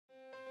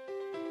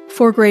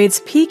For grades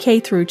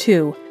PK through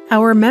 2,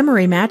 our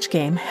Memory Match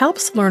game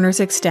helps learners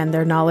extend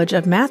their knowledge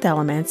of math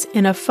elements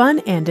in a fun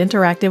and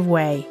interactive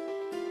way.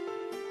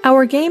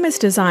 Our game is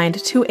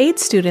designed to aid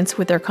students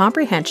with their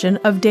comprehension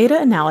of data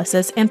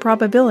analysis and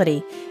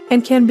probability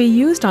and can be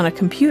used on a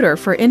computer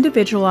for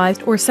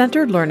individualized or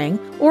centered learning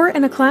or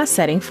in a class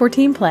setting for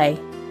team play.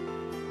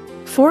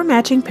 4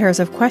 matching pairs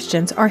of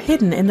questions are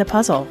hidden in the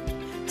puzzle.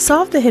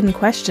 Solve the hidden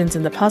questions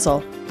in the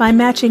puzzle by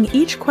matching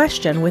each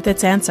question with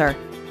its answer.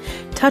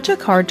 Touch a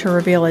card to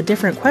reveal a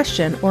different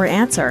question or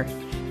answer.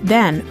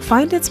 Then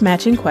find its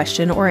matching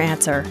question or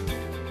answer.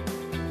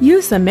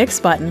 Use the Mix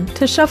button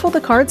to shuffle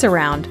the cards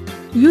around.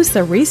 Use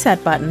the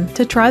Reset button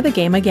to try the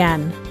game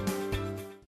again.